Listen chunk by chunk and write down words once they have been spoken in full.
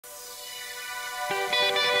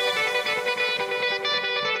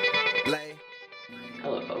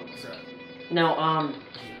Now,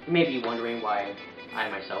 you may be wondering why I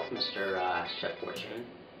myself, Mr. Chef Fortune,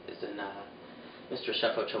 is in Mr.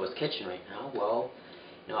 Chef Ochoa's kitchen right now. Well,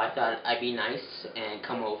 I thought I'd be nice and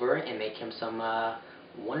come over and make him some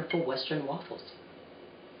wonderful Western waffles.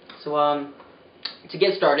 So, to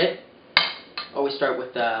get started, always start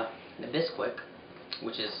with the Bisquick,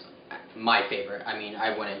 which is my favorite. I mean,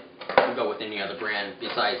 I wouldn't go with any other brand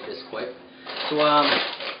besides Bisquick.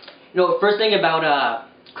 So, first thing about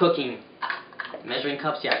cooking, measuring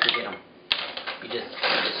cups, yeah, forget them. You just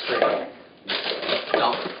straight up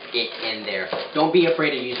dump it in there. Don't be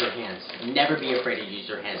afraid to use your hands. Never be afraid to use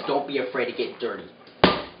your hands. Don't be afraid to get dirty.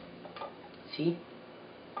 See?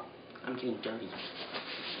 I'm getting dirty.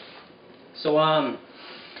 So,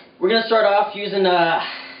 we're going to start off using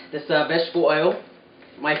this vegetable oil,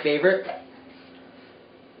 my favorite.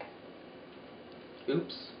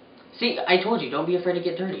 Oops. See, I told you, don't be afraid to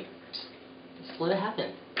get dirty. Just let it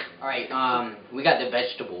happen. Alright, we got the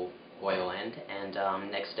vegetable oil in,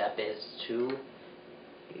 and next step is to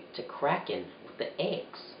cracken with the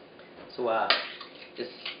eggs. So,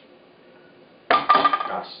 just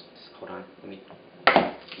hold on,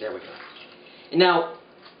 there we go. And now,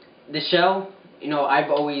 the shell,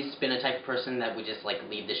 I've always been a type of person that would just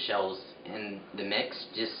leave the shells in the mix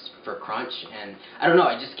just for crunch, and I don't know,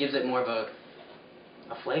 it just gives it more of a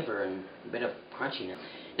flavor and a bit of crunchiness.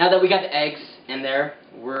 Now that we got the eggs in there,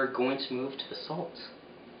 we're going to move to the salt.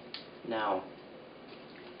 Now,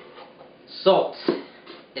 salt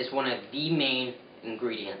is one of the main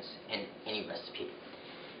ingredients in any recipe.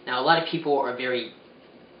 Now, a lot of people are very,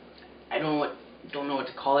 I don't know what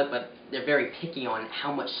to call it, but they're very picky on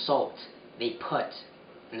how much salt they put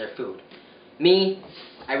in their food. Me,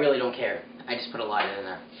 I really don't care. I just put a lot in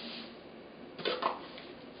there.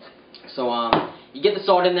 So, you get the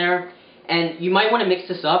salt in there, and you might want to mix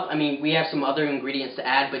this up. I mean, we have some other ingredients to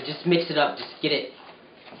add, but just mix it up. Just get it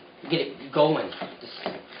going. Just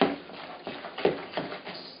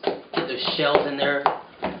get those shells in there.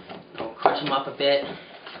 Crunch them up a bit.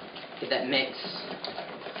 Get that mix.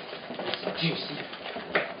 It's juicy.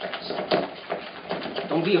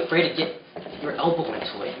 Don't be afraid to get your elbow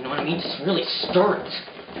into it. You know what I mean? Just really stir it.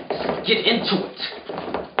 Just get into it.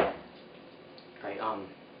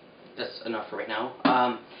 That's enough for right now.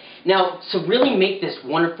 Now, to really make this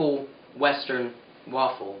wonderful Western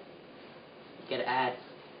waffle, you gotta add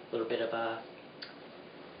a little bit of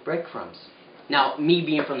breadcrumbs. Now, me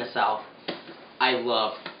being from the South, I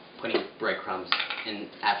love putting breadcrumbs in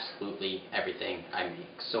absolutely everything I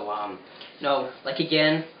make. So,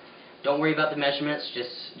 again, don't worry about the measurements.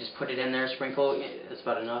 Just put it in there, sprinkle. That's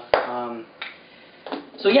about enough.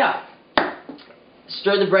 So yeah,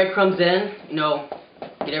 stir the breadcrumbs in.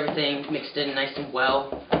 Get everything mixed in nice and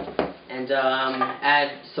well, and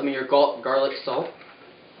add some of your garlic salt.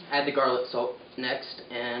 Add the garlic salt next,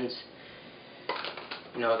 and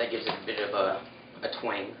that gives it a bit of a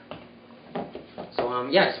twang. So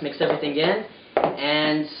yeah, just mix everything in,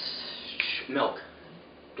 and milk.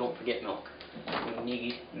 Don't forget milk. We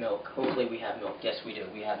need milk. Hopefully we have milk. Yes, we do.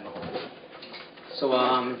 We have milk. So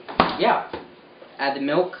yeah, add the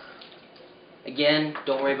milk. Again,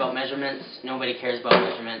 don't worry about measurements. Nobody cares about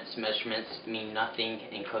measurements. Measurements mean nothing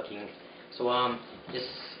in cooking. So just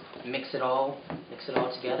mix it all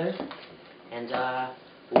together, and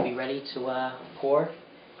we'll be ready to pour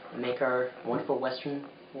and make our wonderful Western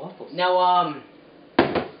waffles. Now,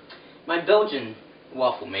 my Belgian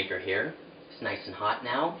waffle maker here is nice and hot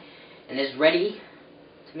now, and is ready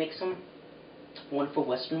to make some wonderful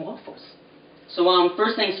Western waffles. So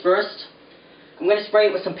first things first, I'm going to spray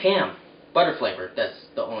it with some Pam. Butter flavor. That's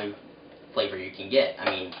the only flavor you can get. I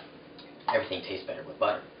mean, everything tastes better with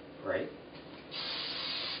butter, right?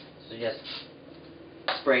 So just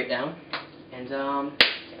spray it down and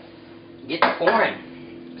get to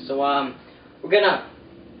pouring. So we're gonna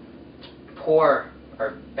pour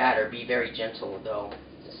our batter. Be very gentle though.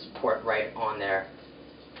 Just pour it right on there,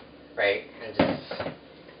 right? And just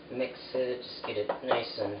mix it. Just get it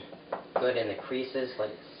nice and good in the creases.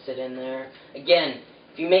 Let it sit in there. Again,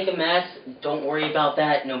 if you make a mess, don't worry about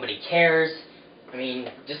that. Nobody cares. I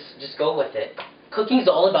mean, just go with it. Cooking's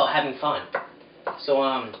all about having fun. So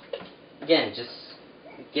again, just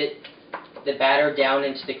get the batter down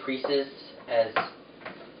into the creases as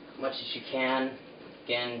much as you can.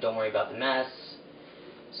 Again, don't worry about the mess.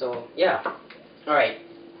 So yeah. All right.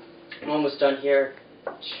 I'm almost done here.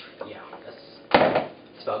 Yeah, that's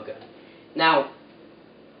about good. Now,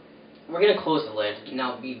 we're going to close the lid.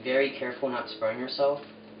 Now, be very careful not to burn yourself.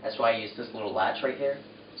 That's why I use this little latch right here.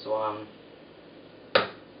 So,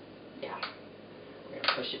 yeah. We're going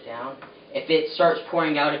to push it down. If it starts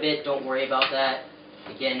pouring out a bit, don't worry about that.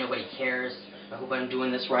 Again, nobody cares. I hope I'm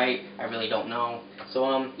doing this right. I really don't know.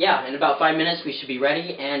 So, yeah, in about 5 minutes we should be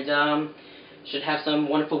ready and, should have some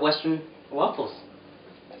wonderful Western waffles.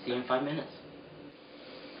 See you in 5 minutes.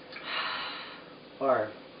 Our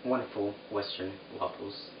wonderful Western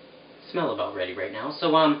waffles smell about ready right now. So,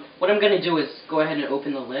 what I'm going to do is go ahead and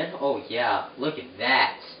open the lid. Oh, yeah, look at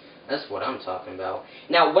that. That's what I'm talking about.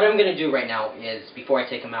 Now, what I'm going to do right now is, before I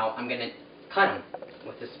take them out, I'm going to cut them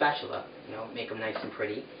with this spatula. You know, make them nice and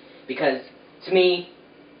pretty. Because, to me,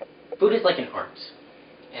 food is like an art.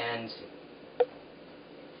 And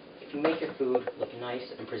if you make your food look nice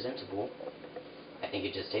and presentable, I think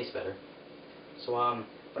it just tastes better. So,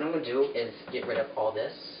 what I'm going to do is get rid of all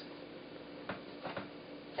this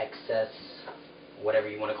excess, whatever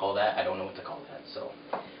you want to call that. I don't know what to call that. So,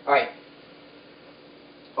 alright.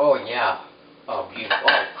 Oh, yeah. Oh, beautiful.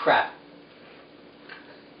 Oh, crap.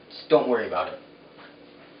 Just don't worry about it.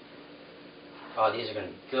 Oh, these are going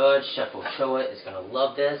to be good. Chef Ochoa is going to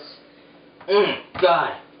love this.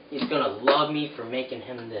 God. He's going to love me for making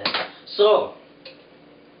him this. So,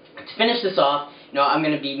 to finish this off, you know, I'm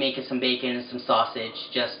going to be making some bacon and some sausage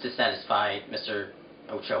just to satisfy Mr.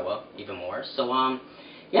 Ochoa even more. So,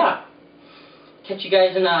 yeah. Catch you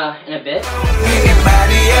guys in a bit.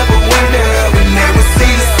 Anybody ever wonder when they will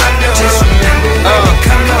see the sun? Just remember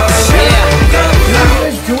come on.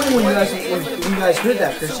 What were you guys doing when you guys heard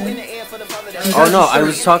that, Christian? Oh no, I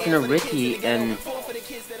was talking to Ricky and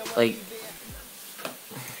like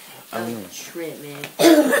I don't know. Trip, man.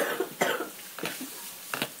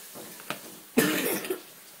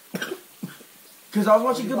 Because I was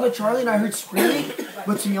watching Good Luck Charlie and I heard screaming,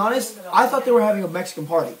 but to be honest, I thought they were having a Mexican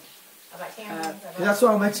party. That's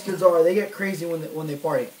how Mexicans are. They get crazy when they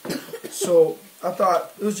party. So I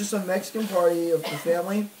thought it was just a Mexican party of the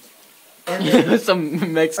family. And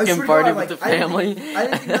some Mexican party with the family. I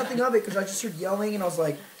didn't think nothing of it because I just heard yelling and I was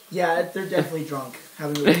like, yeah, they're definitely drunk.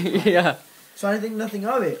 Having a Yeah. So I didn't think nothing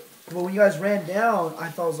of it. But when you guys ran down, I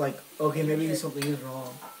thought I was like, okay, maybe something is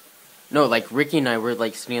wrong. No, like Ricky and I were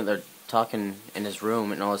like sitting there talking in his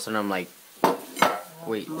room, and all of a sudden I'm like,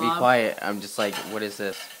 wait, Mom? be quiet. I'm just like, what is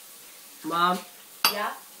this? Mom?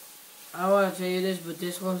 Yeah? I don't want to tell you this, but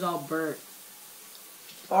this one's all burnt.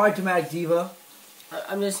 Alright, Dramatic Diva.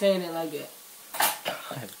 I'm just saying it like it.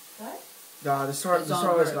 What? Nah, this always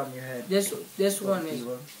got in your head. This one is.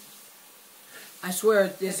 I swear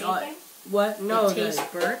this all. Bacon? What? No, It tastes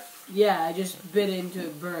burnt? Yeah, I just bit into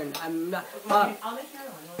it burned. I'm not. I'll make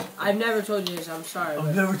another one. I've never told you this. I'm sorry. I've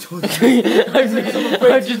but- never told you.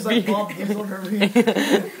 I'm just like, being. Mom, please don't hurt me.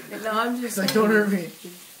 No, I'm just. It's like, don't hurt me.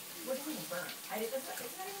 What do you mean burnt? I did this.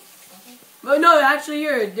 Isn't that okay? Oh no! Actually,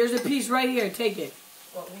 here, there's a piece right here. Take it.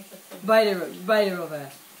 Well, let me put some. Bite it real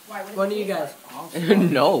fast. Why? What One of does it you taste guys. like?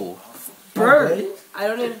 No. Burn. I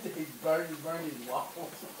don't even.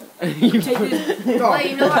 You Take this. Well,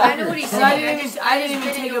 you know what? I know what he's So I saying. didn't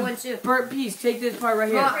even take one too. a burnt piece. Take this part right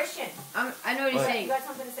Well, here. Christian, I know what he's saying. You got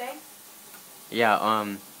something to say? Yeah,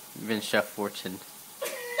 been Chef Fortune.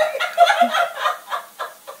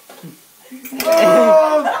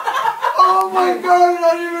 Oh my god, I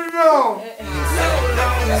don't even know!